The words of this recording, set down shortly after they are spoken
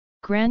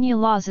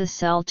Granulosa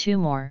cell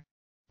tumour,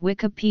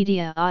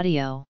 Wikipedia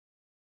audio.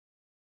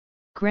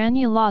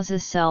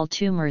 Granulosa cell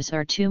tumors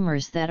are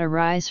tumors that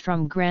arise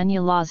from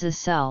granulosa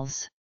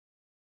cells.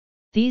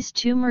 These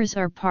tumors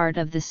are part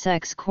of the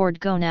sex cord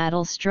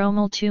gonadal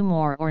stromal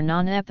tumour or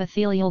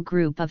non-epithelial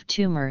group of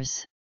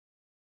tumors.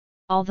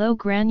 Although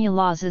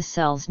granulosa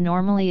cells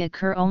normally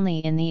occur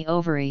only in the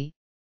ovary,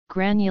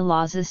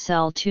 granulosa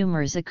cell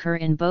tumors occur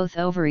in both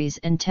ovaries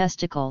and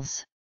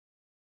testicles.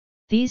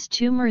 These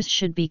tumors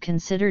should be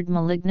considered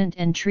malignant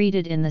and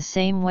treated in the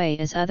same way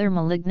as other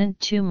malignant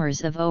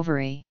tumors of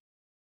ovary.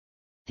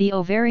 The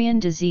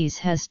ovarian disease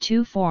has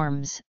two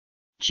forms,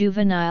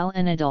 juvenile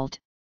and adult,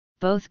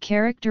 both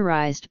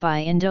characterized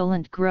by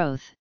indolent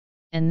growth,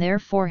 and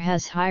therefore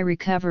has high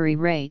recovery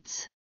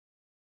rates.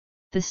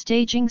 The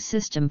staging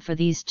system for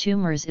these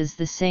tumors is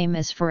the same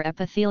as for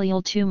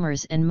epithelial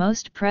tumors and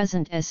most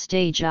present as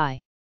stage I.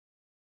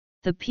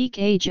 The peak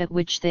age at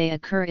which they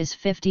occur is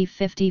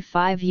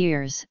 50-55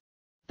 years,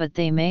 but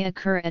they may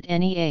occur at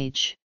any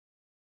age.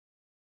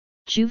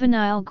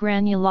 Juvenile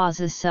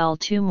granulosa cell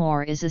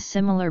tumour is a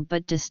similar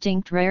but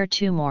distinct rare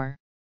tumour.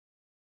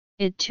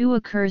 It too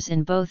occurs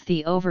in both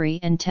the ovary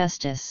and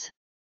testis.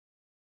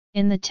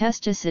 In the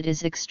testis it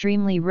is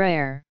extremely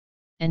rare,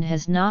 and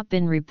has not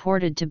been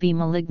reported to be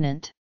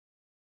malignant.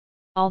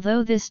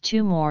 Although this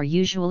tumour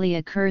usually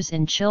occurs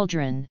in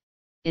children,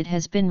 it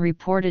has been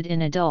reported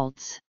in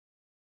adults.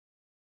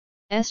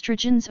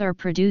 Estrogens are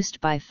produced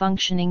by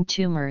functioning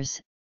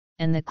tumors,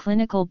 and the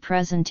clinical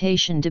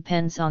presentation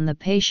depends on the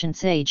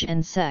patient's age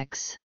and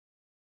sex.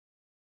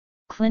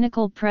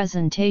 Clinical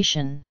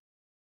presentation.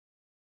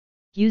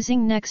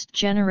 Using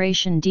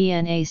next-generation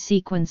DNA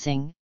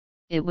sequencing,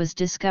 it was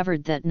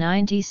discovered that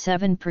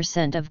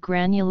 97% of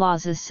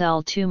granulosa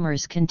cell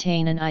tumors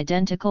contain an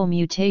identical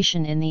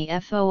mutation in the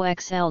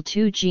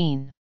FOXL2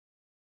 gene.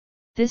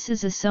 This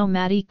is a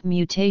somatic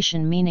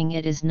mutation, meaning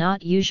it is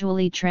not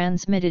usually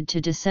transmitted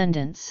to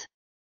descendants.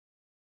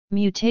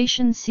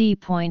 Mutation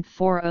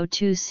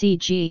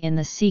C.402CG in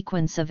the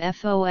sequence of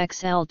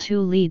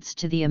FOXL2 leads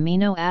to the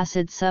amino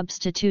acid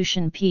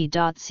substitution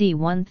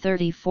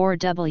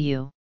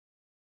P.C134W.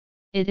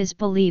 It is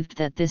believed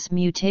that this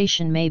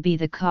mutation may be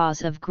the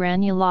cause of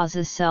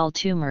granulosa cell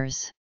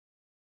tumors.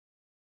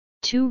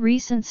 Two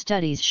recent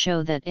studies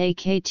show that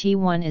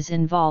AKT1 is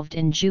involved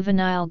in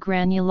juvenile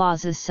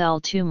granulosa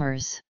cell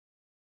tumors.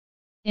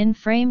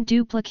 In-frame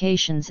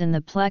duplications in the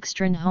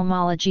plextrin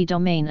homology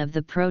domain of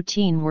the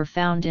protein were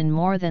found in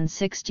more than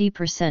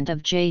 60%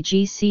 of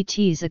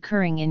JGCTs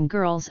occurring in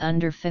girls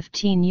under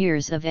 15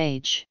 years of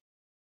age.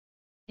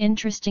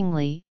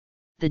 Interestingly,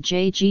 the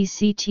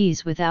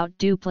JGCTs without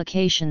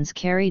duplications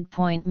carried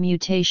point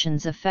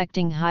mutations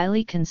affecting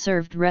highly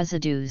conserved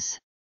residues.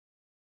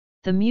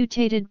 The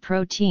mutated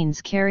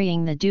proteins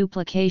carrying the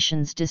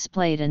duplications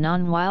displayed a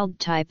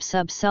non-wild-type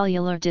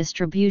subcellular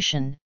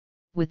distribution,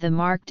 with a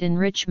marked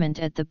enrichment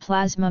at the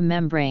plasma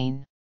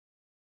membrane.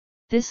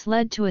 This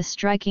led to a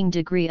striking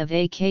degree of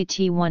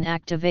AKT1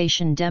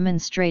 activation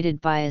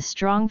demonstrated by a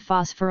strong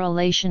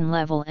phosphorylation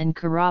level and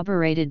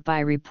corroborated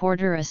by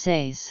reporter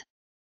assays.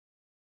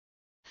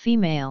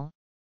 Female,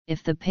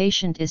 if the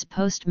patient is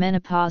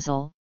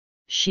postmenopausal,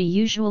 she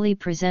usually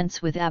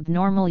presents with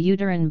abnormal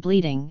uterine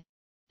bleeding,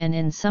 and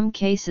in some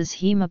cases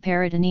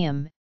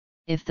hemiperitoneum.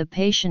 If the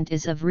patient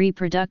is of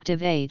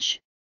reproductive age,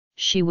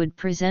 she would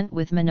present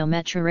with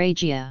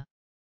menometrorrhagia.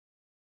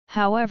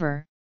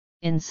 However,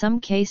 in some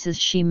cases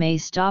she may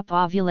stop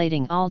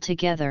ovulating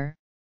altogether.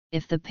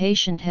 If the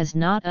patient has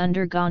not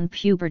undergone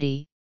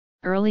puberty,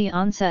 early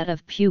onset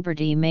of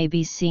puberty may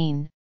be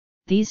seen.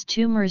 These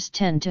tumors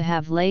tend to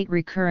have late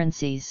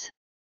recurrences.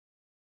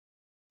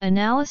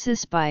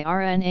 Analysis by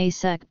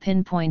RNA-seq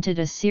pinpointed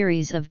a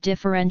series of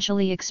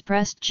differentially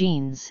expressed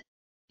genes,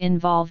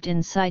 involved in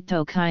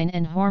cytokine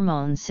and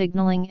hormone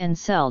signaling and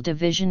cell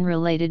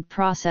division-related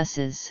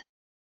processes.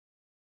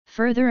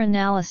 Further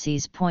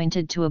analyses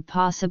pointed to a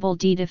possible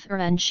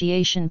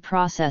dedifferentiation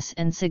process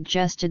and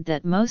suggested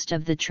that most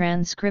of the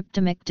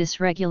transcriptomic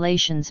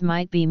dysregulations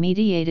might be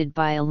mediated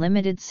by a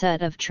limited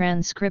set of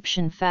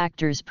transcription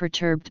factors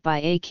perturbed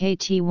by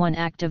AKT1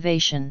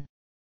 activation.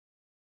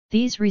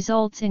 These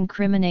results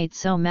incriminate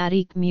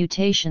somatic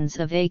mutations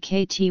of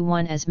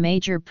AKT1 as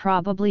major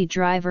probably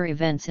driver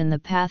events in the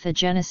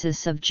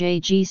pathogenesis of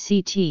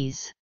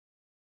JGCTs.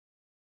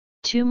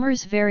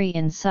 Tumors vary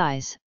in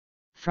size,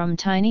 from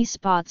tiny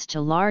spots to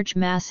large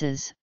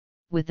masses,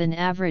 with an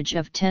average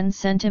of 10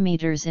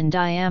 cm in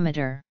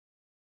diameter.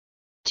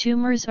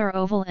 Tumors are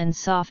oval and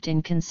soft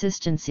in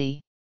consistency.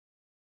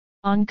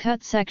 On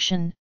cut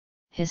section,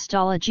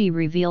 histology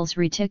reveals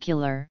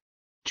reticular,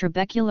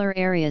 trabecular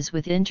areas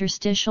with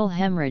interstitial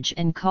hemorrhage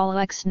and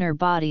Kollexner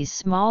bodies,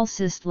 small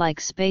cyst-like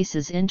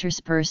spaces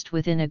interspersed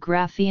within a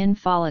Graafian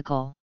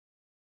follicle.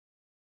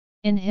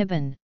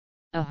 Inhibin,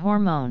 a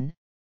hormone,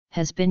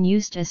 has been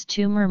used as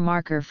tumor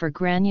marker for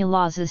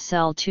granulosa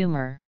cell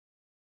tumor.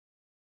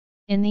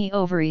 In the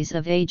ovaries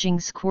of aging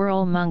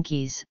squirrel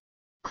monkeys,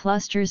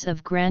 clusters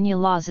of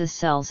granulosa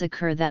cells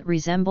occur that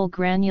resemble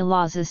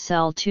granulosa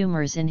cell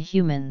tumors in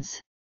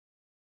humans.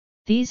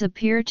 These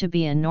appear to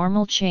be a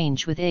normal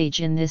change with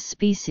age in this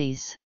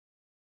species.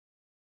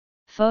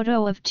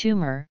 Photo of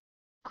tumor,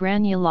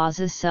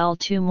 Granulosa cell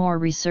tumour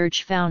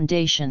Research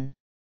Foundation.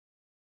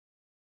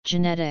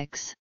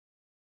 Genetics.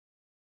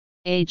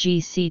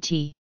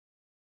 AGCT.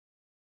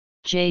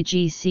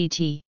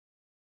 JGCT.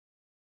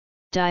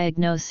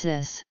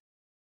 Diagnosis.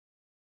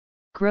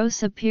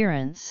 Gross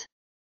appearance.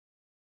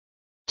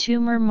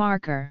 Tumor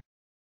marker.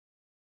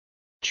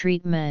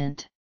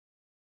 Treatment.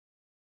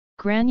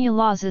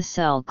 Granulosa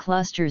cell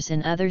clusters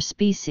in other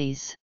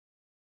species.